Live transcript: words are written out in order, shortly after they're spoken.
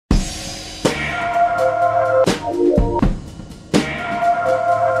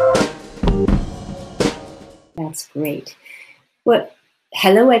That's great. Well,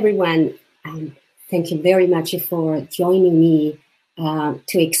 hello, everyone. Thank you very much for joining me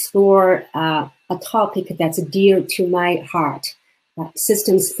to explore a topic that's dear to my heart,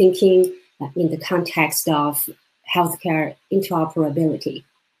 systems thinking in the context of healthcare interoperability.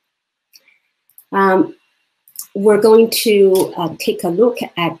 We're going to take a look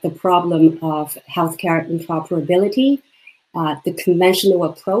at the problem of healthcare interoperability, the conventional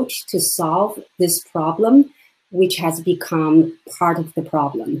approach to solve this problem, which has become part of the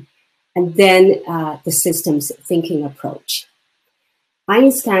problem, and then the systems thinking approach.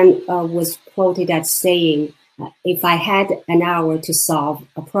 Einstein was quoted as saying, if I had an hour to solve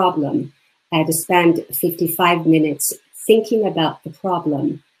a problem, I'd spend 55 minutes thinking about the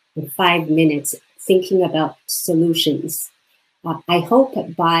problem and 5 minutes thinking about solutions. I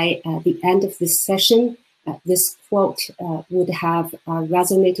hope by the end of this session, this quote would have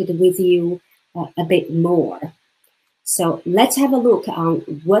resonated with you a bit more. So let's have a look on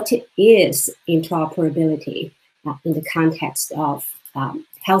what is interoperability in the context of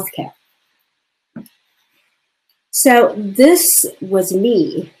healthcare. So this was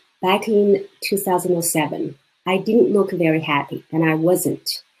me back in 2007. I didn't look very happy, and I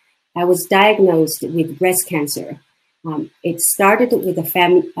wasn't. I was diagnosed with breast cancer. It started with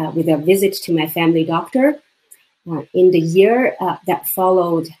a visit to my family doctor. In the year that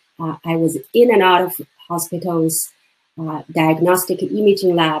followed, I was in and out of hospitals, diagnostic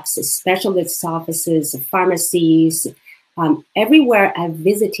imaging labs, specialist offices, pharmacies, everywhere I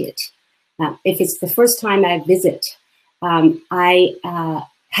visited. If it's the first time I visit, I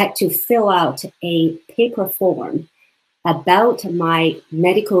had to fill out a paper form about my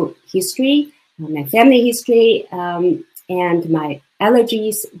medical history, my family history, and my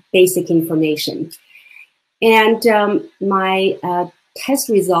allergies, basic information. And my test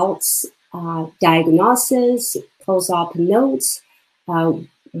results, diagnosis, post-op notes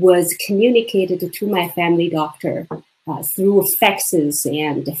was communicated to my family doctor through faxes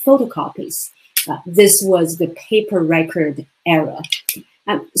and photocopies. This was the paper record era.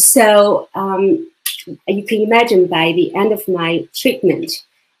 So you can imagine by the end of my treatment,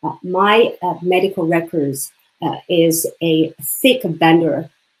 my medical records is a thick bundle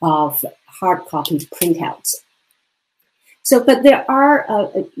of hard copy printouts. So, but there are,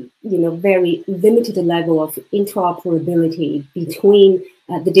 very limited level of interoperability between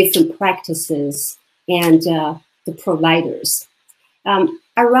the different practices and the providers.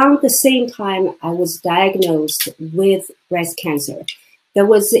 Around the same time I was diagnosed with breast cancer, there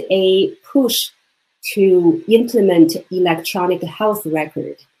was a push to implement electronic health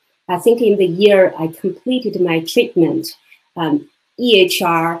record. I think in the year I completed my treatment,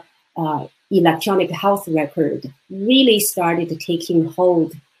 EHR, electronic health record, really started taking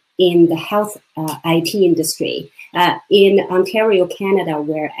hold in the health IT industry. In Ontario, Canada,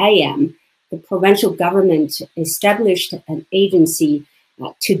 where I am, the provincial government established an agency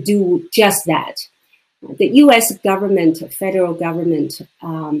to do just that. The US government, federal government,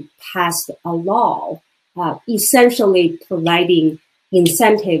 passed a law essentially providing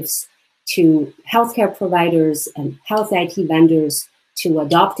incentives to healthcare providers and health IT vendors to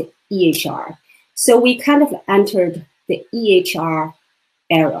adopt EHR. So we kind of entered the EHR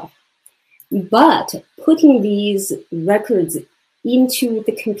era. But putting these records into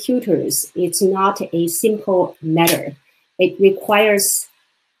the computers, it's not a simple matter. It requires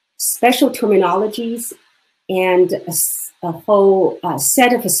special terminologies and a whole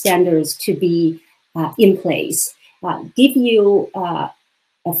set of standards to be in place. Give you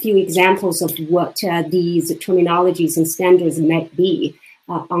a few examples of what these terminologies and standards might be.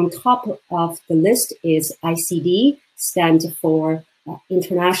 On top of the list is ICD, stands for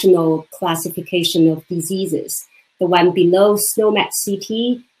International Classification of Diseases. The one below SNOMED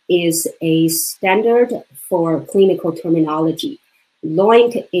CT is a standard for clinical terminology.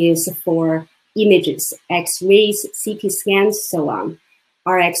 LOINC is for images, X-rays, CT scans, so on.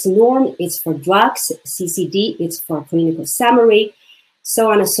 RX norm is for drugs, CCD is for clinical summary, so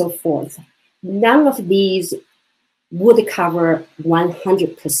on and so forth. None of these would cover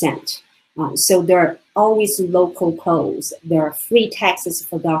 100%. So there are always local codes. There are free texts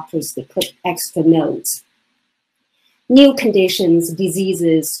for doctors that put extra notes. New conditions,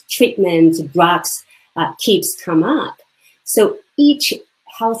 diseases, treatments, drugs keeps come up. So each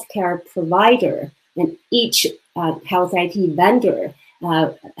healthcare provider and each health IT vendor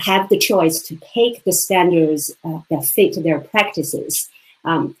have the choice to take the standards that fit their practices.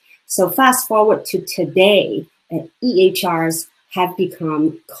 So fast forward to today, EHRs have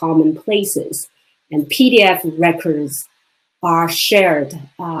become commonplaces, and PDF records are shared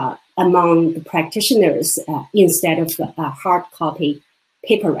among the practitioners instead of hard copy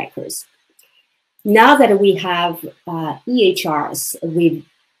paper records. Now that we have EHRs, we've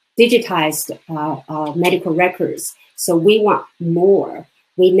digitized our medical records, so we want more.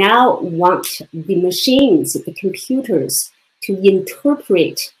 We now want the machines, the computers, to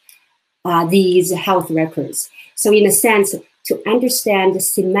interpret these health records. So in a sense, to understand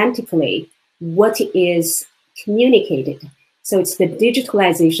semantically what is communicated. So it's the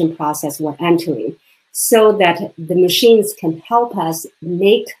digitalization process we're entering, so that the machines can help us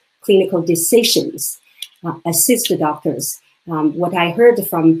make clinical decisions, assist the doctors. What I heard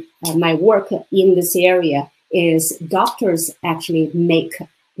from my work in this area is doctors actually make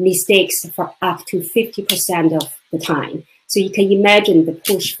mistakes for up to 50% of the time. So you can imagine the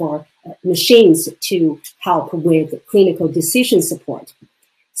push for machines to help with clinical decision support.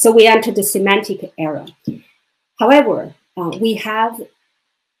 So we entered the semantic era. However, we have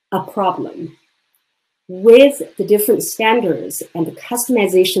a problem with the different standards and the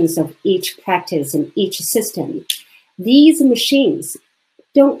customizations of each practice and each system. These machines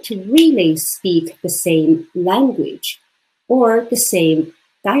don't really speak the same language or the same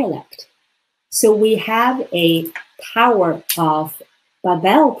dialect. So we have a Tower of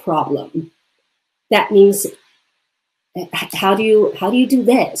Babel problem. That means, how do you do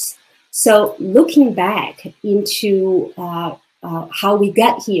this? So looking back into how we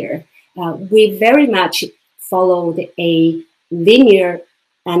got here, we very much followed a linear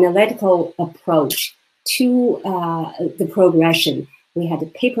analytical approach to the progression. We had a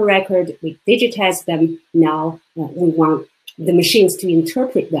paper record, we digitized them, now we want the machines to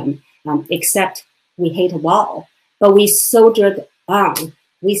interpret them, except we hit a wall. But we soldiered on.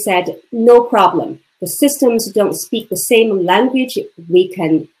 We said, no problem. The systems don't speak the same language. We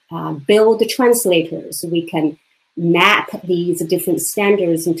can build the translators. We can map these different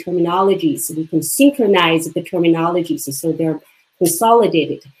standards and terminologies. We can synchronize the terminologies so they're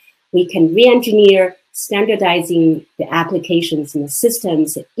consolidated. We can re-engineer, standardizing the applications and the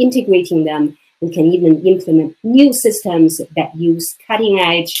systems, integrating them. We can even implement new systems that use cutting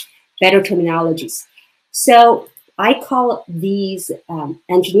edge, better terminologies. So I call these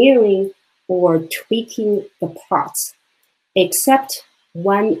engineering or tweaking the parts, except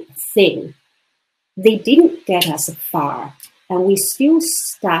one thing. They didn't get us far, and we still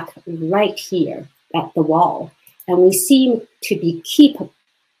stuck right here at the wall. And we seem to be keep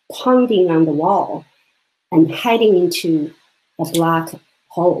pounding on the wall and heading into a black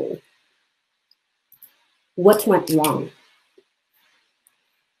hole. What went wrong?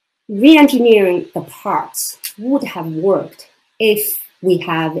 Re-engineering the parts would have worked if we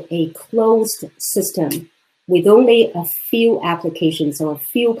have a closed system with only a few applications or a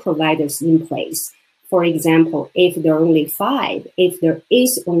few providers in place. For example, if there are only 5, if there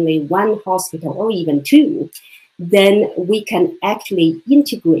is only 1 hospital or even 2, then we can actually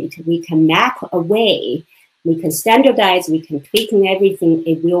integrate, we can map away, we can standardize, we can tweak everything,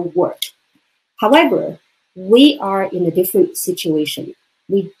 it will work. However, we are in a different situation.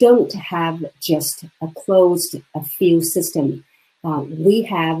 We don't have just a closed field system. We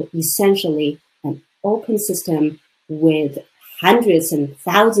have essentially an open system with hundreds and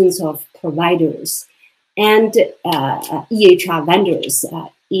thousands of providers and EHR vendors.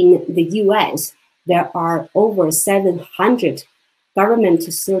 In the US, there are over 700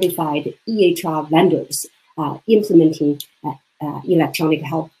 government-certified EHR vendors implementing electronic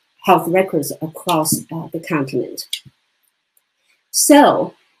health records across the continent.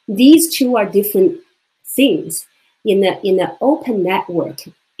 So these two are different things. In the open network,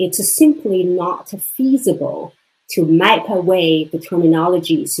 it's simply not feasible to map away the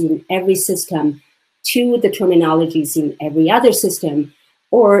terminologies in every system to the terminologies in every other system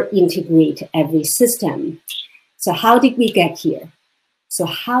or integrate every system. So how did we get here? So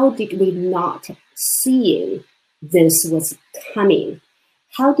how did we not see this was coming?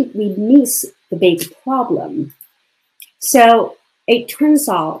 How did we miss the big problem? So it turns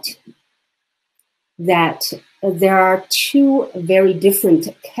out that there are 2 very different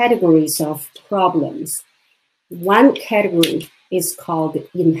categories of problems. One category is called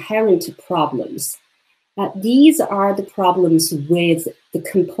inherent problems. These are the problems with the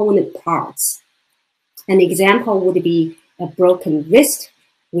component parts. An example would be a broken wrist,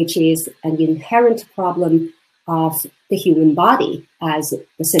 which is an inherent problem of the human body as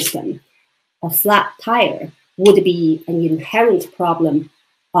the system. A flat tire would be an inherent problem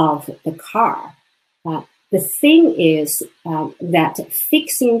of the car. The thing is that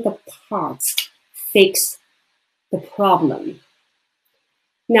fixing the parts fix the problem.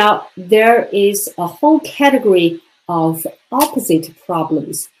 Now, there is a whole category of opposite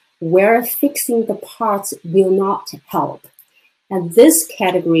problems, where fixing the parts will not help. And this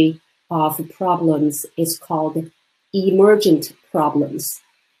category of problems is called emergent problems.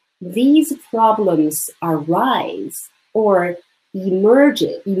 These problems arise or emerge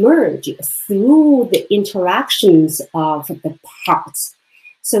through the interactions of the parts.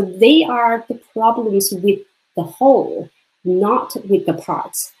 So they are the problems with the whole, not with the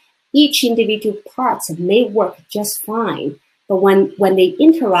parts. Each individual parts may work just fine, but when they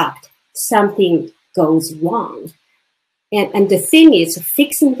interact, something goes wrong. And the thing is,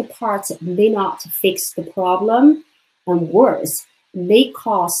 fixing the parts may not fix the problem, and worse, may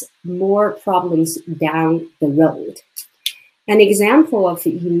cause more problems down the road. An example of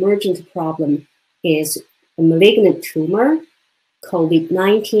the emergent problem is a malignant tumor,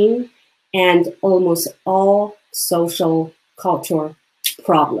 COVID-19, and almost all social cultural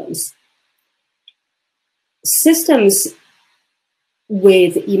problems. Systems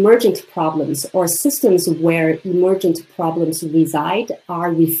with emergent problems, or systems where emergent problems reside,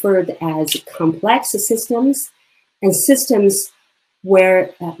 are referred as complex systems, and systems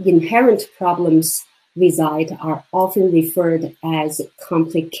where inherent problems reside are often referred as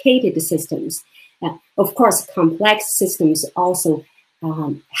complicated systems. Of course, complex systems also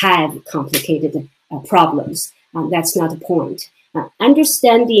have complicated problems. That's not the point.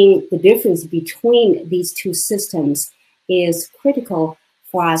 Understanding the difference between these two systems is critical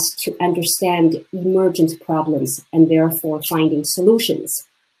for us to understand emergent problems and therefore finding solutions.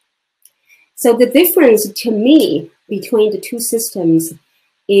 So the difference to me between the two systems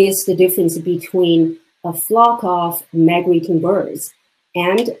is the difference between a flock of migrating birds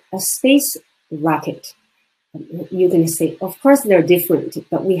and a space rocket. You're going to say, of course they're different,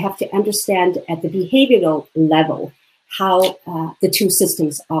 but we have to understand at the behavioral level how the two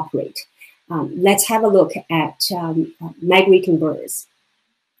systems operate. Let's have a look at migrating birds.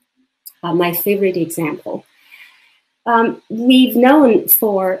 My favorite example. We've known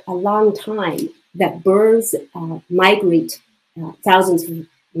for a long time that birds migrate thousands of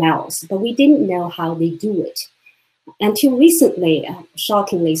miles, but we didn't know how they do it. Until recently,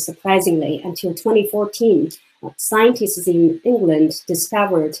 shockingly, surprisingly, until 2014, scientists in England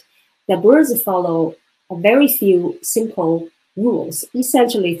discovered that birds follow a very few simple rules,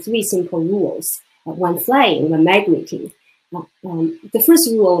 essentially 3 simple rules when flying, when migrating. The first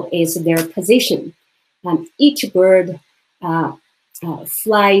rule is their position. Each bird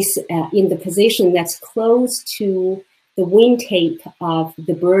flies in the position that's close to the wingtip of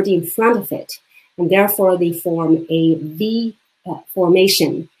the bird in front of it, and therefore they form a V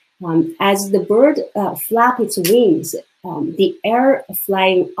formation. As the bird flaps its wings, the air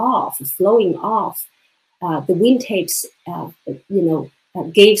flowing off the wingtips,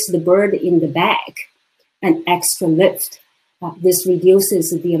 gives the bird in the back an extra lift. This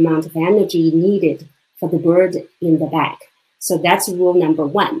reduces the amount of energy needed for the bird in the back. So that's rule number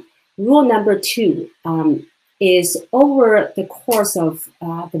 1. Rule number 2 is over the course of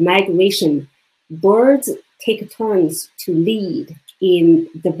the migration, birds take turns to lead in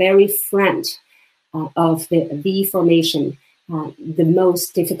the very front of the V formation, the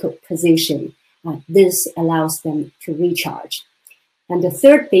most difficult position. This allows them to recharge. And the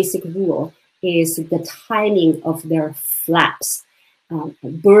third basic rule is the timing of their flaps.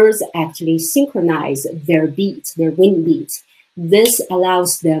 Birds actually synchronize their beats, their wing beats. This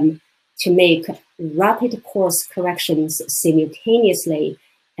allows them to make rapid course corrections simultaneously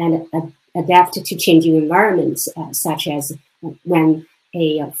and adapt to changing environments, such as when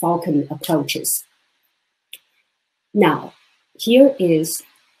a falcon approaches. Now, here is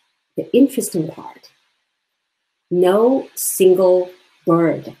the interesting part. No single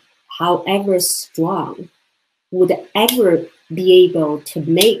bird, however strong, would ever be able to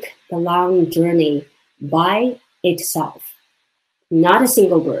make the long journey by itself. Not a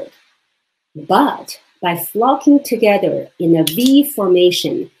single bird. But by flocking together in a V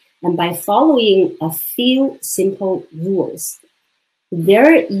formation and by following a few simple rules,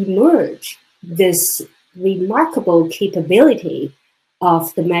 there emerge this remarkable capability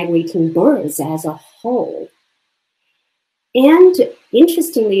of the migrating birds as a whole. And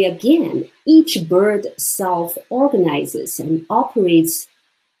interestingly, again, each bird self-organizes and operates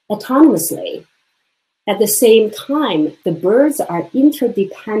autonomously. At the same time, the birds are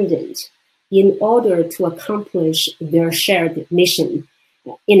interdependent in order to accomplish their shared mission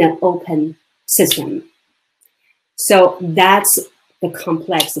in an open system. So that's the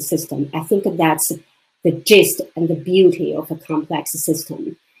complex system. I think that's the gist and the beauty of a complex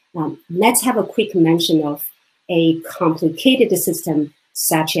system. Let's have a quick mention of a complicated system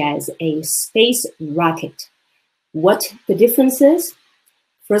such as a space rocket. What the difference is?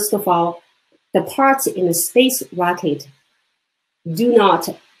 First of all, the parts in a space rocket do not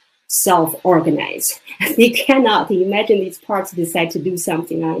self-organize. They cannot imagine these parts decide to do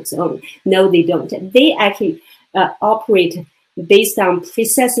something on its own. No, they don't. They actually operate based on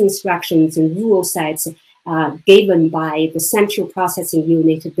precise instructions and rule sets given by the central processing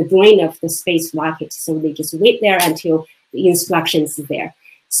unit, the brain of the space rocket. So they just wait there until the instructions are there.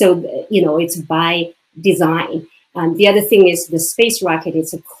 So, you know, it's by design. The other thing is the space rocket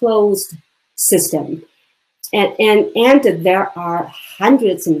is a closed system. And there are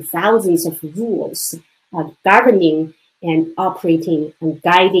hundreds and thousands of rules governing and operating and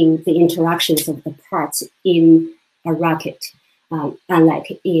guiding the interactions of the parts in a rocket,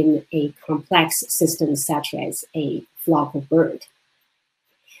 unlike in a complex system such as a flock of birds.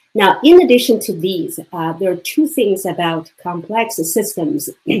 Now, in addition to these, there are two things about complex systems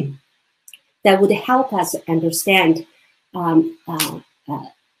that would help us understand the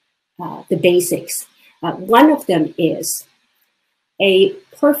basics. One of them is a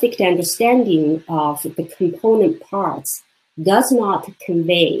perfect understanding of the component parts does not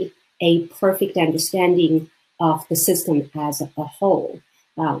convey a perfect understanding of the system as a whole.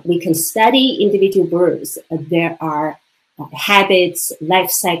 We can study individual birds. There are habits, life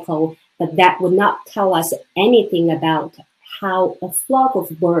cycle, but that would not tell us anything about how a flock of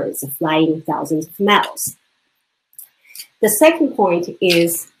birds flying thousands of miles. The second point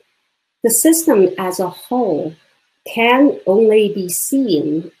is the system as a whole can only be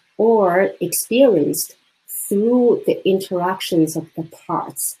seen or experienced through the interactions of the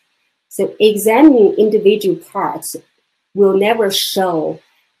parts. So examining individual parts will never show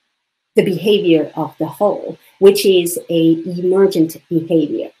the behavior of the whole, which is a emergent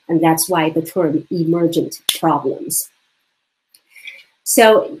behavior. And that's why the term emergent problems.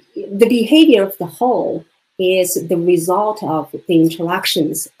 So the behavior of the whole is the result of the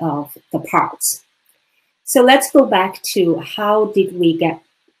interactions of the parts. So let's go back to how did we get,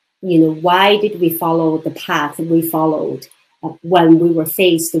 why did we follow the path we followed when we were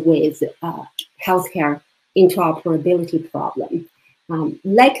faced with healthcare interoperability problem.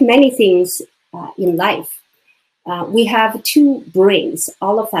 Like many things in life, we have two brains,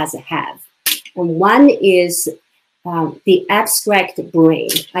 all of us have. And one is the abstract brain,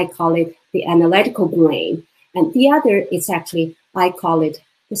 I call it the analytical brain. And the other is actually, I call it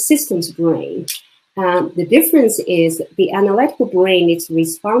the systems brain. The difference is the analytical brain is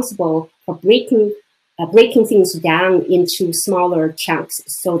responsible for breaking things down into smaller chunks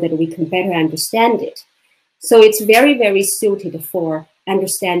so that we can better understand it. So it's very, very suited for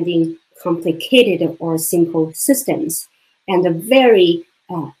understanding complicated or simple systems and very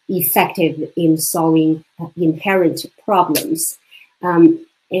effective in solving inherent problems.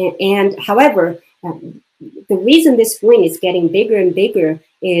 However, the reason this brain is getting bigger and bigger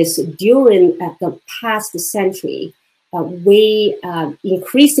is during the past century, we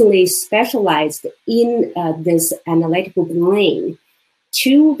increasingly specialized in this analytical brain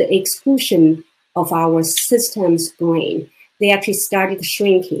to the exclusion of our systems brain. They actually started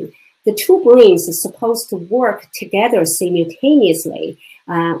shrinking. The two brains are supposed to work together simultaneously.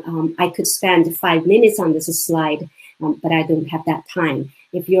 I could spend 5 minutes on this slide, but I don't have that time.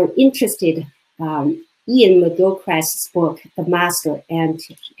 If you're interested, Ian McGilchrist's book, The Master and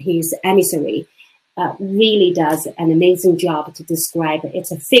His Emissary, really does an amazing job to describe it.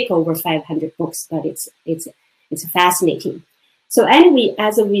 It's a thick over 500 books, but it's fascinating. So anyway,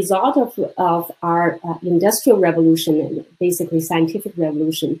 as a result of our industrial revolution and basically scientific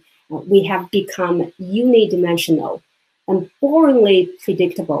revolution, we have become unidimensional and boringly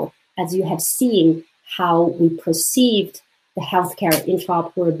predictable, as you have seen how we perceived the healthcare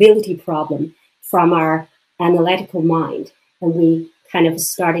interoperability problem from our analytical mind, and we kind of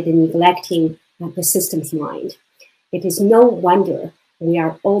started neglecting the systems mind. It is no wonder we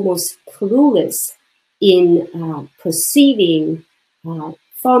are almost clueless in perceiving,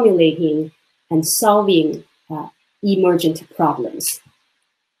 formulating, and solving emergent problems.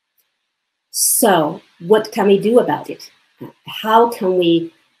 So what can we do about it? How can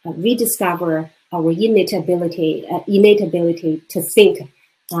we rediscover our innate ability to think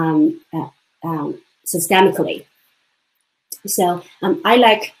systemically? So I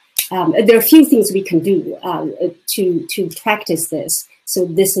like, there are a few things we can do to practice this. So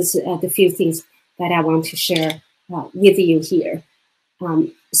this is the few things that I want to share with you here.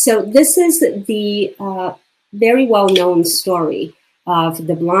 So this is the very well-known story of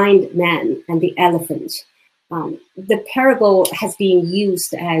the blind man and the elephant. The parable has been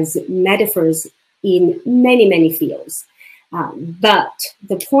used as metaphors in many, many fields. But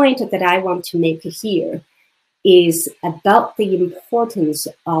the point that I want to make here is about the importance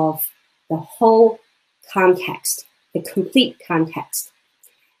of the whole context, the complete context.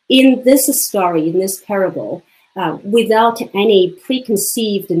 In this story, in this parable, without any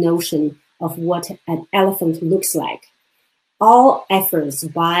preconceived notion of what an elephant looks like, all efforts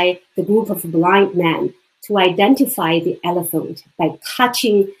by the group of blind men to identify the elephant by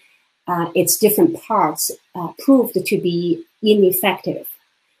touching its different parts proved to be ineffective.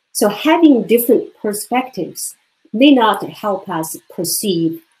 So having different perspectives may not help us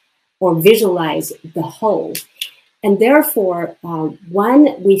perceive or visualize the whole. And therefore,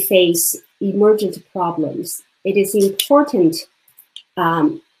 when we face emergent problems, it is important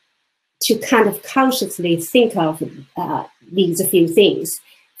to kind of consciously think of these few things.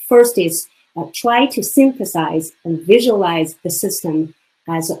 First is try to synthesize and visualize the system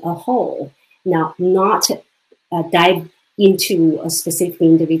as a whole. Now, not dive into a specific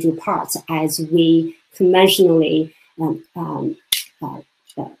individual parts as we conventionally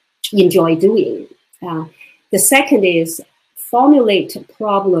enjoy doing. The second is formulate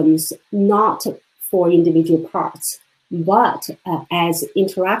problems not for individual parts, but as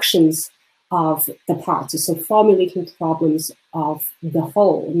interactions of the parts. So formulating problems of the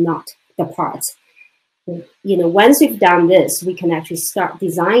whole, not the parts. You know, once we've done this, we can actually start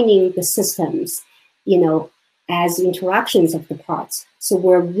designing the systems, you know, as interactions of the parts. So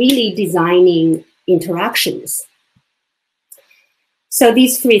we're really designing interactions. So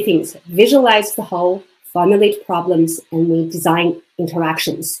these three things: visualize the whole, formulate problems, and we design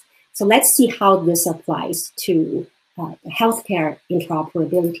interactions. So let's see how this applies to healthcare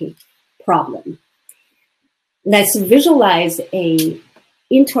interoperability problem. Let's visualize a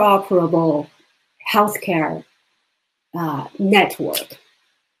interoperable healthcare network.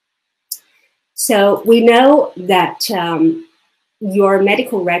 So we know that your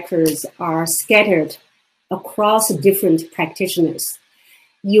medical records are scattered across different practitioners.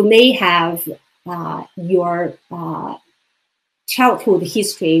 You may have your childhood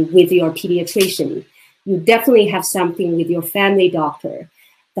history with your pediatrician. You definitely have something with your family doctor.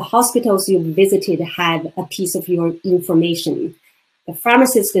 The hospitals you visited have a piece of your information. The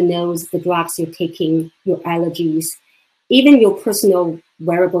pharmacist knows the drugs you're taking, your allergies, even your personal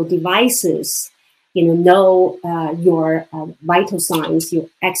wearable devices, you know your vital signs, your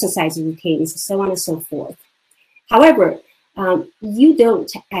exercise routines, so on and so forth. However, you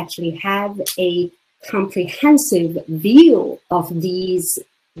don't actually have a comprehensive view of these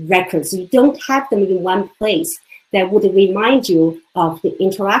records. You don't have them in one place that would remind you of the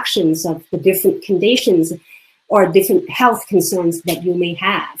interactions of the different conditions or different health concerns that you may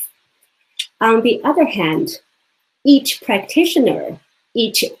have. On the other hand, each practitioner,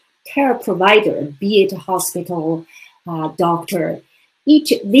 each care provider, be it a hospital, doctor,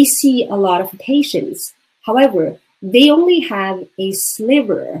 they see a lot of patients. However, they only have a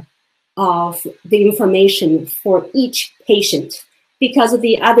sliver of the information for each patient because of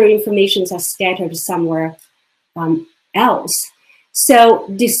the other informations are scattered somewhere else. So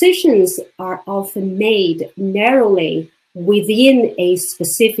decisions are often made narrowly within a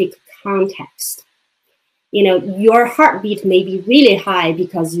specific context. You know, your heartbeat may be really high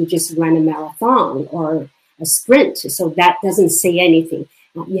because you just ran a marathon or a sprint, so that doesn't say anything.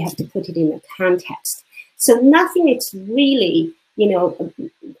 You have to put it in a context. So nothing is really, you know,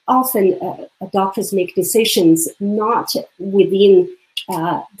 often doctors make decisions not within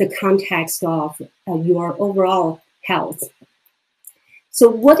the context of your overall health. So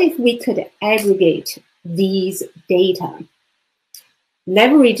what if we could aggregate these data,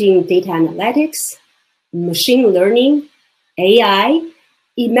 leveraging data analytics, machine learning, AI?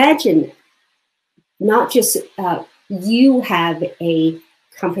 Imagine not just you have a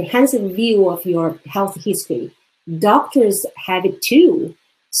comprehensive view of your health history. Doctors have it too,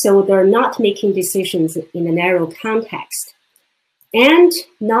 so they're not making decisions in a narrow context. And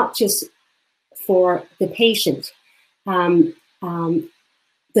not just for the patient.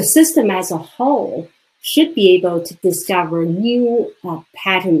 The system as a whole should be able to discover new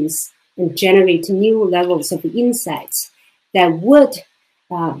patterns and generate new levels of insights that would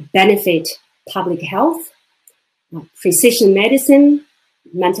benefit public health, precision medicine,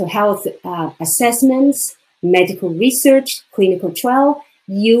 mental health assessments, medical research, clinical trial,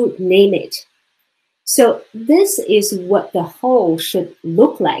 you name it. So this is what the whole should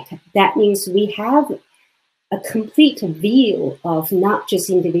look like. That means we have a complete view of not just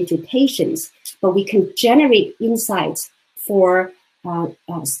individual patients, but we can generate insights for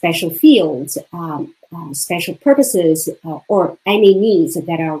special fields, special purposes, or any needs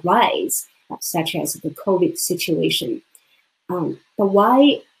that arise, such as the COVID situation. But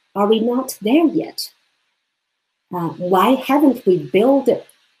why are we not there yet? why haven't we built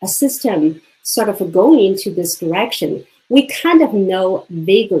a system sort of going into this direction? We kind of know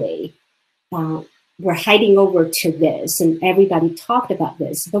vaguely we're heading over to this, and everybody talked about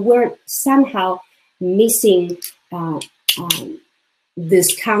this, but we're somehow missing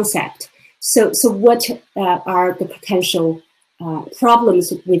this concept. So what are the potential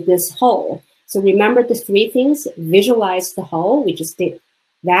problems with this whole? So remember the three things: visualize the whole, we just did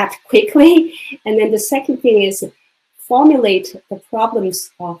that quickly. And then the second thing is formulate the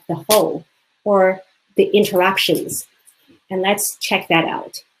problems of the whole, or the interactions. And let's check that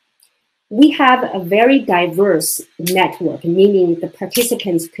out. We have a very diverse network, meaning the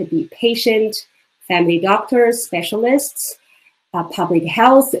participants could be patient, family doctors, specialists, public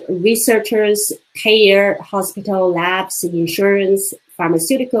health, researchers, payer, hospital, labs, insurance,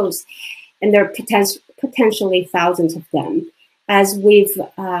 pharmaceuticals, and there are potentially thousands of them. As we've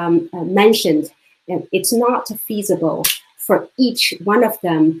mentioned, it's not feasible for each one of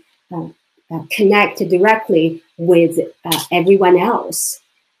them connect directly with everyone else.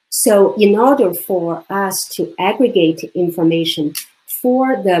 So in order for us to aggregate information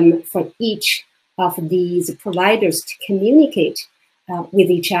for each of these providers to communicate with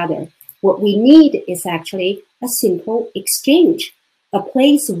each other, what we need is actually a simple exchange, a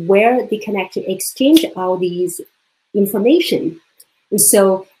place where they can actually exchange all these information. And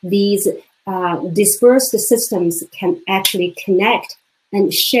so these dispersed systems can actually connect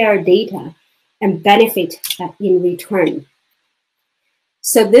and share data and benefit in return.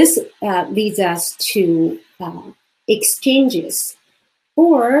 So this leads us to exchanges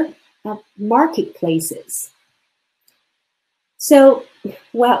or marketplaces. So,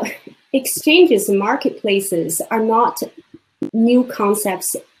 well, exchanges and marketplaces are not new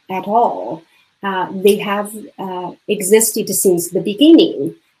concepts at all. They have existed since the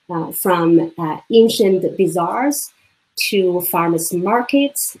beginning, from ancient bazaars to farmers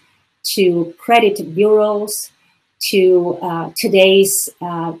markets to credit bureaus to today's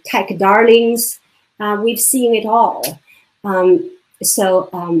tech darlings. We've seen it all. So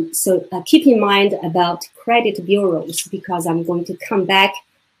keep in mind about credit bureaus, because I'm going to come back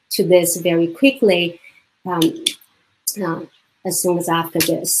to this very quickly as soon as after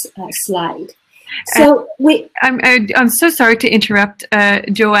this slide. So I'm so sorry to interrupt,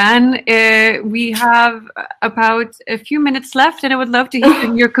 Joanne. We have about a few minutes left, and I would love to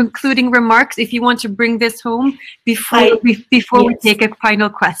hear your concluding remarks if you want to bring this home before we take a final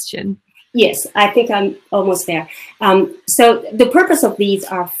question. Yes, I think I'm almost there. So the purpose of these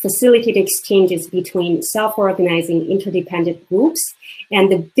are facilitate exchanges between self-organizing interdependent groups, and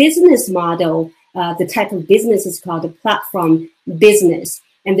the business model, the type of business is called a platform business.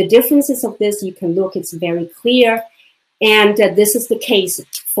 And the differences of this, you can look, it's very clear. And this is the case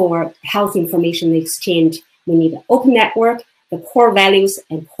for health information exchange. We need an open network, the core values,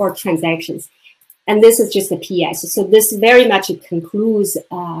 and core transactions. And this is just a PS. So this very much concludes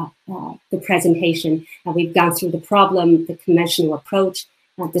the presentation. We've gone through the problem, the conventional approach,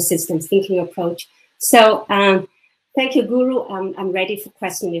 the systems thinking approach. So thank you, Guru. I'm ready for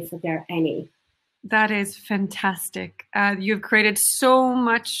questions if there are any. That is fantastic. You've created so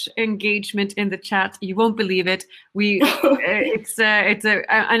much engagement in the chat. You won't believe it. And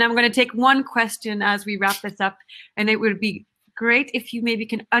I'm going to take one question as we wrap this up, and it would be great if you maybe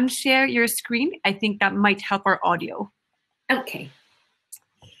can unshare your screen. I think that might help our audio. Okay.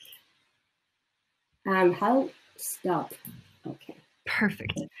 How stop? Okay.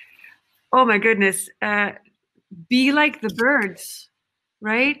 Perfect. Oh my goodness. Be like the birds,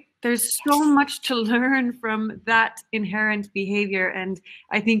 right? There's so much to learn from that inherent behavior. And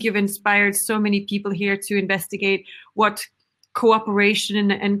I think you've inspired so many people here to investigate what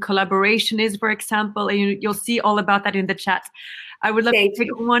cooperation and collaboration is, for example. And you'll see all about that in the chat. I would love to take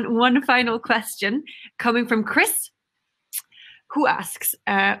one final question coming from Chris, who asks,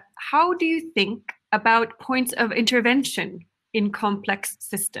 how do you think about points of intervention in complex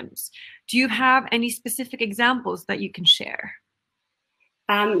systems? Do you have any specific examples that you can share?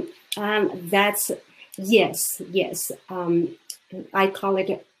 That's yes. I call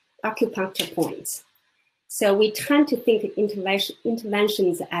it acupuncture points. So we tend to think of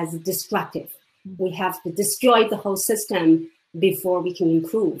interventions as destructive. We have to destroy the whole system before we can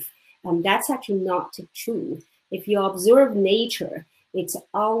improve. That's actually not true. If you observe nature, it's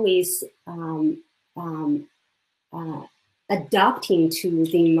always adapting to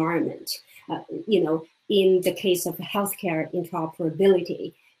the environment. In the case of healthcare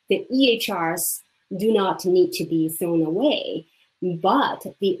interoperability, the EHRs do not need to be thrown away, but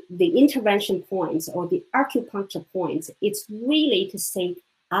the intervention points or the acupuncture points, it's really to say,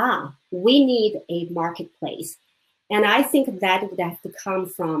 we need a marketplace. And I think that would have to come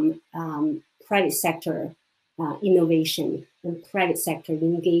from private sector innovation and private sector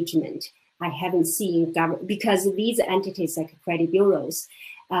engagement. I haven't seen government, because these entities like credit bureaus,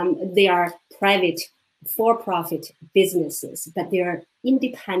 they are private for-profit businesses, but they are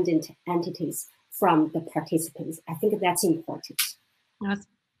independent entities from the participants. I think that's important. That's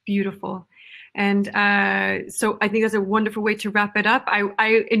beautiful. And so I think that's a wonderful way to wrap it up.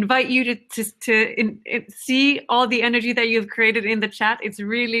 I invite you to see all the energy that you've created in the chat. It's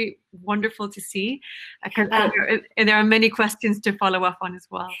really wonderful to see. And there are many questions to follow up on as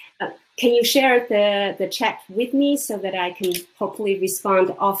well. Can you share the chat with me so that I can hopefully respond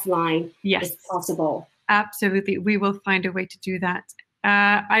offline if possible? Absolutely. We will find a way to do that.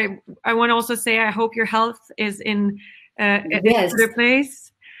 I want to also say I hope your health is in a better place.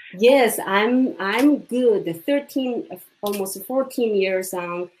 Yes, I'm good. 13, almost 14 years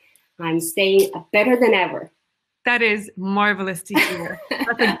on, I'm staying better than ever. That is marvelous to hear.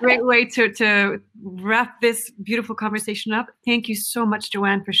 That's a great way to wrap this beautiful conversation up. Thank you so much,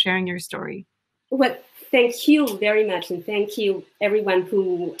 Joanne, for sharing your story. Well, thank you very much, and thank you everyone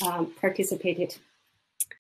who participated.